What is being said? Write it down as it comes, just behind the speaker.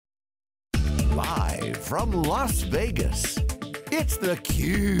Live from Las Vegas, it's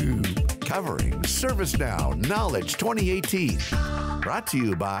theCUBE, covering ServiceNow Knowledge 2018. Brought to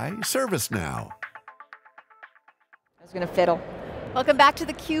you by ServiceNow. I was going to fiddle. Welcome back to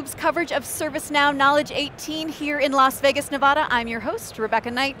theCUBE's coverage of ServiceNow Knowledge 18 here in Las Vegas, Nevada. I'm your host,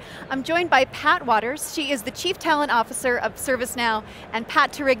 Rebecca Knight. I'm joined by Pat Wadors. She is the Chief Talent Officer of ServiceNow, and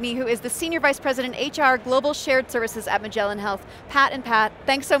Pat Tourigny, who is the Senior Vice President, HR, Global Shared Services at Magellan Health. Pat and Pat,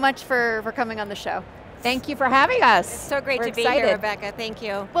 thanks so much for coming on the show. Thank you for having us. It's so great We're to be excited. here, Rebecca, thank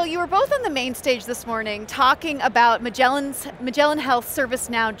you. Well, you were both on the main stage this morning talking about Magellan Health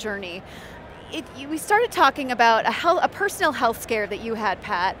ServiceNow journey. We started talking about a personal health scare that you had,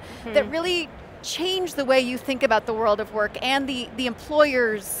 Pat, that really changed the way you think about the world of work and the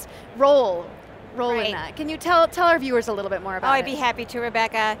employer's role in that. Can you tell our viewers a little bit more about it? I'd be happy to,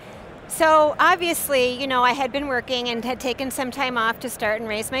 Rebecca. So obviously, you know, I had been working and had taken some time off to start and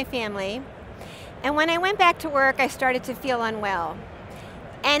raise my family. And when I went back to work, I started to feel unwell.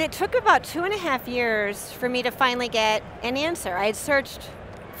 And it took about 2.5 years for me to finally get an answer. I had searched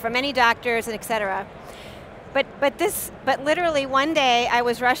for many doctors and et cetera. But literally one day I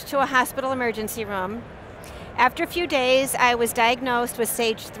was rushed to a hospital emergency room. After a few days I was diagnosed with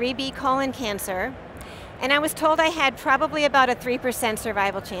stage 3B colon cancer, and I was told I had probably about a 3%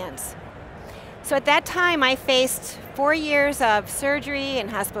 survival chance. So at that time I faced 4 years of surgery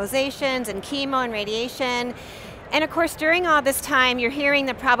and hospitalizations and chemo and radiation. And of course during all this time you're hearing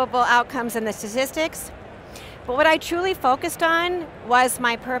the probable outcomes and the statistics. But what I truly focused on was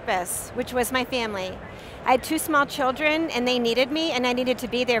my purpose, which was my family. I had 2 small children and they needed me and I needed to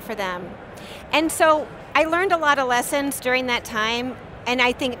be there for them. And so I learned a lot of lessons during that time, and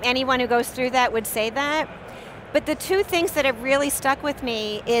I think anyone who goes through that would say that. But the 2 things that have really stuck with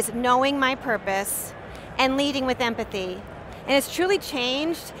me is knowing my purpose and leading with empathy. And it's truly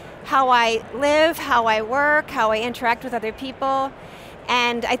changed how I live, how I work, how I interact with other people.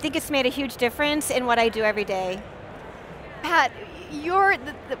 And I think it's made a huge difference in what I do every day. Pat,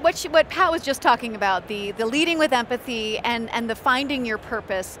 what Pat was just talking about, the leading with empathy and the finding your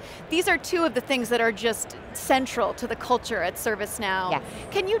purpose, these are 2 of the things that are just central to the culture at ServiceNow. Yes.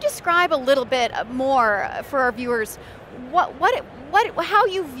 Can you describe a little bit more for our viewers how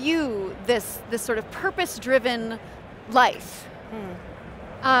you view this sort of purpose-driven life?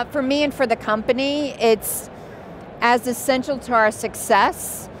 For me and for the company, it's as essential to our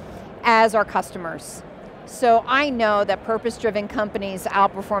success as our customers. So I know that purpose-driven companies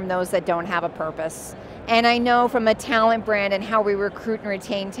outperform those that don't have a purpose. And I know from a talent brand and how we recruit and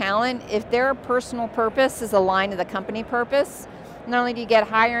retain talent, if their personal purpose is aligned to the company purpose, not only do you get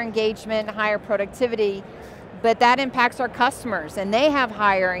higher engagement, higher productivity, but that impacts our customers and they have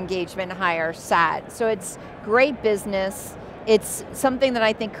higher engagement, higher SAT. So it's great business. It's something that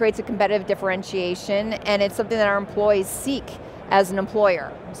I think creates a competitive differentiation, and it's something that our employees seek as an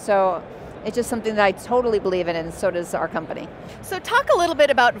employer. So it's just something that I totally believe in, and so does our company. So talk a little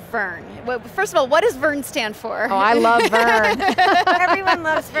bit about VERN. Well, first of all, what does VERN stand for? Oh, I love VERN. Everyone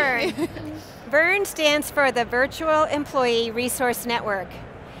loves VERN. VERN stands for the Virtual Employee Resource Network.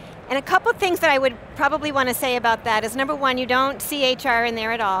 And a couple things that I would probably want to say about that is, number 1, you don't see HR in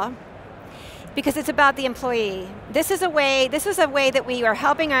there at all, because it's about the employee. This is a way that we are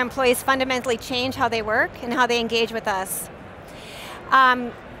helping our employees fundamentally change how they work and how they engage with us.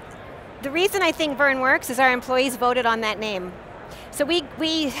 The reason I think VERN works is our employees voted on that name. So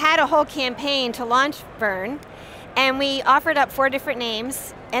we had a whole campaign to launch VERN, and we offered up 4 different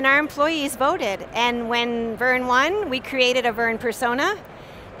names, and our employees voted. And when VERN won, we created a VERN persona,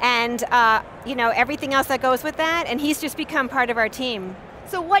 and you know, everything else that goes with that, and he's just become part of our team.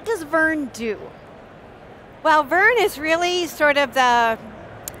 So what does VERN do? Well, VERN is really sort of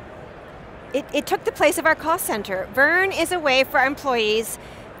it took the place of our call center. VERN is a way for our employees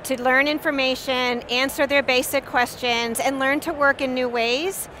to learn information, answer their basic questions, and learn to work in new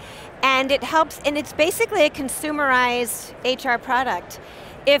ways. And it helps, and it's basically a consumerized HR product.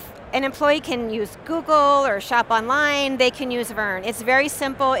 If an employee can use Google or shop online, they can use VERN. It's very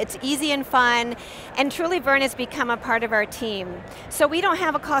simple, it's easy and fun, and truly VERN has become a part of our team. So we don't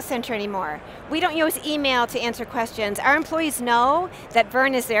have a call center anymore. We don't use email to answer questions. Our employees know that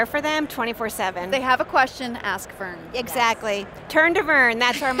VERN is there for them 24/7. They have a question, ask VERN. Exactly. Yes. Turn to VERN,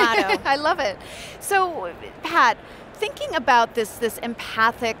 that's our motto. I love it. So, Pat, thinking about this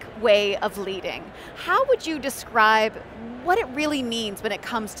empathic way of leading, how would you describe what it really means when it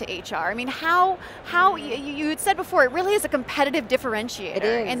comes to HR? I mean, how you had said before, it really is a competitive differentiator. It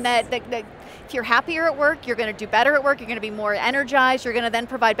is. And that if you're happier at work, you're going to do better at work, you're going to be more energized, you're going to then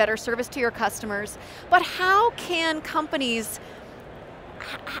provide better service to your customers. But how can companies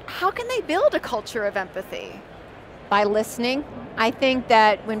how can they build a culture of empathy? By listening. I think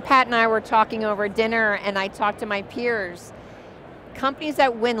that when Pat and I were talking over dinner and I talked to my peers, companies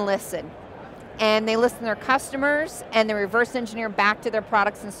that win listen. And they listen to their customers and they reverse engineer back to their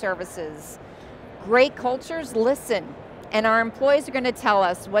products and services. Great cultures listen. And our employees are going to tell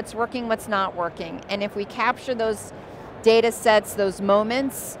us what's working, what's not working. And if we capture those data sets, those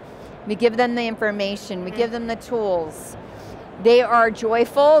moments, we give them the information, we give them the tools. They are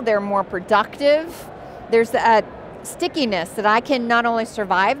joyful, they're more productive. There's a stickiness that I can not only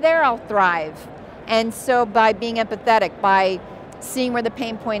survive there, I'll thrive. And so by being empathetic, by seeing where the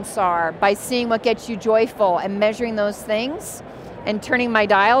pain points are, by seeing what gets you joyful and measuring those things and turning my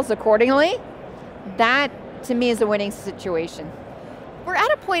dials accordingly, that to me is a winning situation. We're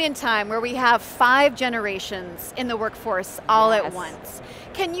at a point in time where we have 5 generations in the workforce all at once.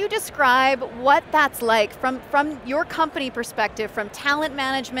 Can you describe what that's like from your company perspective, from talent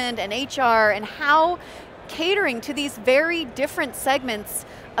management and HR, and how catering to these very different segments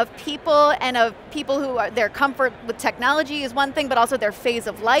of people and of people who are, their comfort with technology is one thing, but also their phase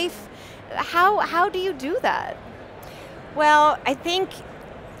of life. How do you do that? Well, I think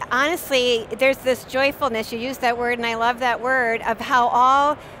honestly, there's this joyfulness, you use that word and I love that word, of how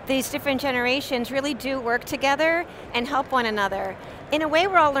all these different generations really do work together and help one another. In a way,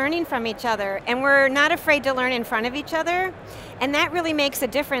 we're all learning from each other and we're not afraid to learn in front of each other, and that really makes a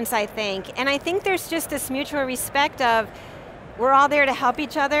difference, I think. And I think there's just this mutual respect of we're all there to help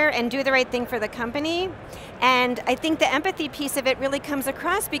each other and do the right thing for the company. And I think the empathy piece of it really comes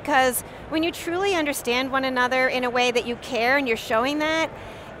across because when you truly understand one another in a way that you care and you're showing that,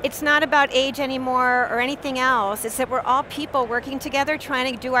 it's not about age anymore or anything else. It's that we're all people working together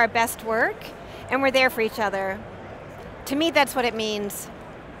trying to do our best work and we're there for each other. To me, that's what it means.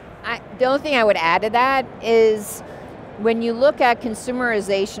 The only thing I would add to that is when you look at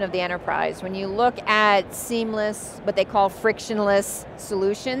consumerization of the enterprise, when you look at seamless, what they call frictionless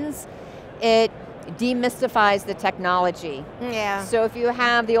solutions, it demystifies the technology. Yeah. So if you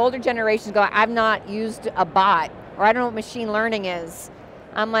have the older generations go, I've not used a bot, or I don't know what machine learning is,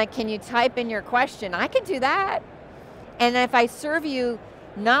 I'm like, can you type in your question? I can do that. And if I serve you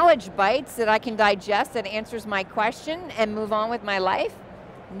knowledge bites that I can digest that answers my question and move on with my life,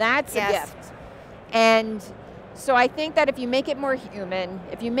 that's a gift. And so I think that if you make it more human,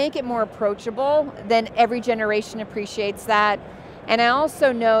 if you make it more approachable, then every generation appreciates that. And I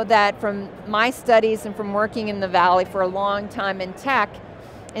also know that from my studies and from working in the Valley for a long time in tech,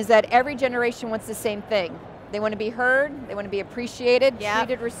 is that every generation wants the same thing. They want to be heard, they want to be appreciated,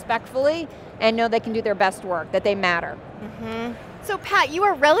 treated respectfully, and know they can do their best work, that they matter. Mm-hmm. So Pat, you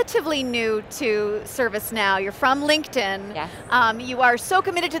are relatively new to ServiceNow. You're from LinkedIn. Yes. You are so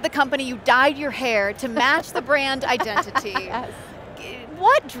committed to the company, you dyed your hair to match the brand identity. Yes.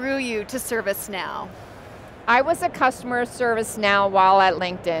 What drew you to ServiceNow? I was a customer of ServiceNow while at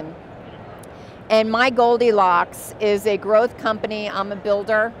LinkedIn. And my Goldilocks is a growth company. I'm a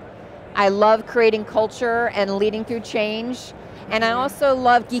builder. I love creating culture and leading through change. And I also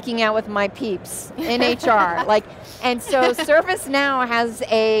love geeking out with my peeps in HR. And so ServiceNow has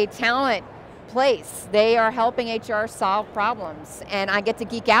a talent place. They are helping HR solve problems, and I get to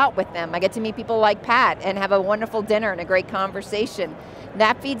geek out with them. I get to meet people like Pat and have a wonderful dinner and a great conversation.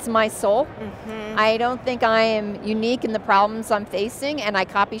 That feeds my soul. Mm-hmm. I don't think I am unique in the problems I'm facing, and I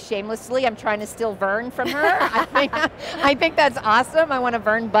copy shamelessly. I'm trying to steal Vern from her. I think that's awesome. I want a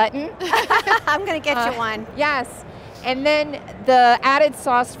Vern button. I'm going to get you one. Yes. And then the added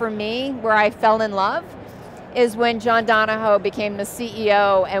sauce for me, where I fell in love, is when John Donahoe became the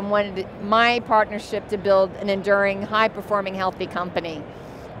CEO and wanted my partnership to build an enduring, high-performing, healthy company.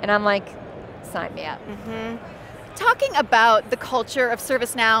 And I'm like, sign me up. Mm-hmm. Talking about the culture of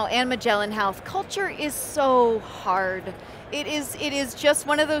ServiceNow and Magellan Health, culture is so hard. It is just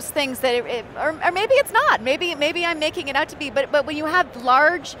one of those things that, or maybe it's not. Maybe I'm making it out to be. But when you have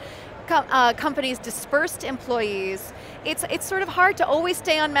large companies, dispersed employees, it's sort of hard to always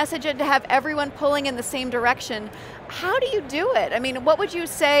stay on message and to have everyone pulling in the same direction. How do you do it? I mean, what would you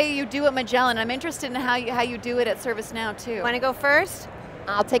say you do at Magellan? I'm interested in how you do it at ServiceNow too. Want to go first?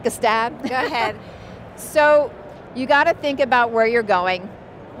 I'll take a stab. Go ahead. So you got to think about where you're going,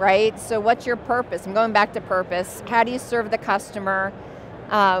 right? So what's your purpose? I'm going back to purpose. How do you serve the customer?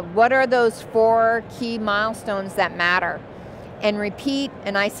 What are those 4 key milestones that matter? And repeat,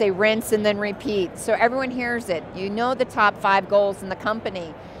 and I say rinse and then repeat. So everyone hears it. You know the top 5 goals in the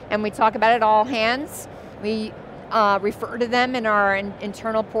company. And we talk about it all hands. We refer to them in our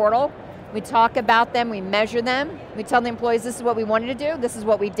internal portal. We talk about them, we measure them. We tell the employees this is what we wanted to do, this is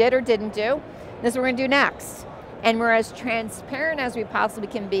what we did or didn't do, this is what we're going to do next. and we're as transparent as we possibly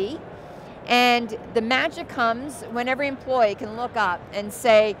can be. And the magic comes when every employee can look up and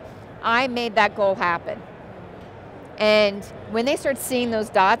say, I made that goal happen. And when they start seeing those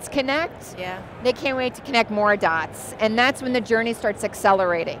dots connect, they can't wait to connect more dots. And that's when the journey starts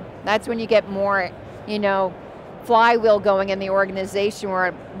accelerating. That's when you get more, flywheel going in the organization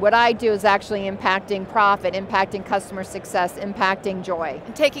where what I do is actually impacting profit, impacting customer success, impacting joy.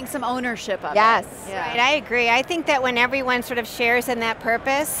 And taking some ownership of it. Yes. Yeah. Right, I agree. I think that when everyone sort of shares in that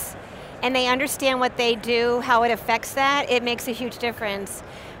purpose and they understand what they do, how it affects that, it makes a huge difference.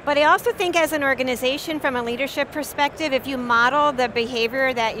 But I also think as an organization, from a leadership perspective, if you model the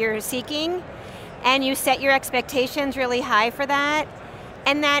behavior that you're seeking and you set your expectations really high for that,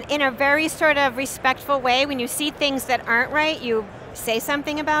 and that in a very sort of respectful way, when you see things that aren't right, you say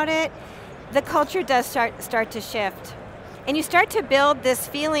something about it, the culture does start to shift. And you start to build this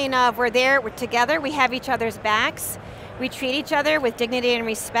feeling of we're there, we're together, we have each other's backs, we treat each other with dignity and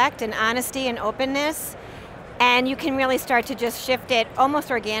respect and honesty and openness, and you can really start to just shift it almost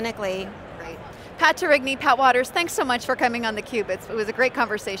organically. Great. Pat Tourigny, Pat Wadors, thanks so much for coming on theCUBE. It was a great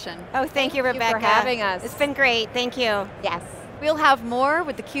conversation. Oh, thank you, Rebecca. Thank you for having us. It's been great, thank you. Yes. We'll have more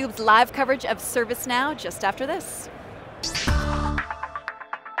with theCUBE's live coverage of ServiceNow just after this.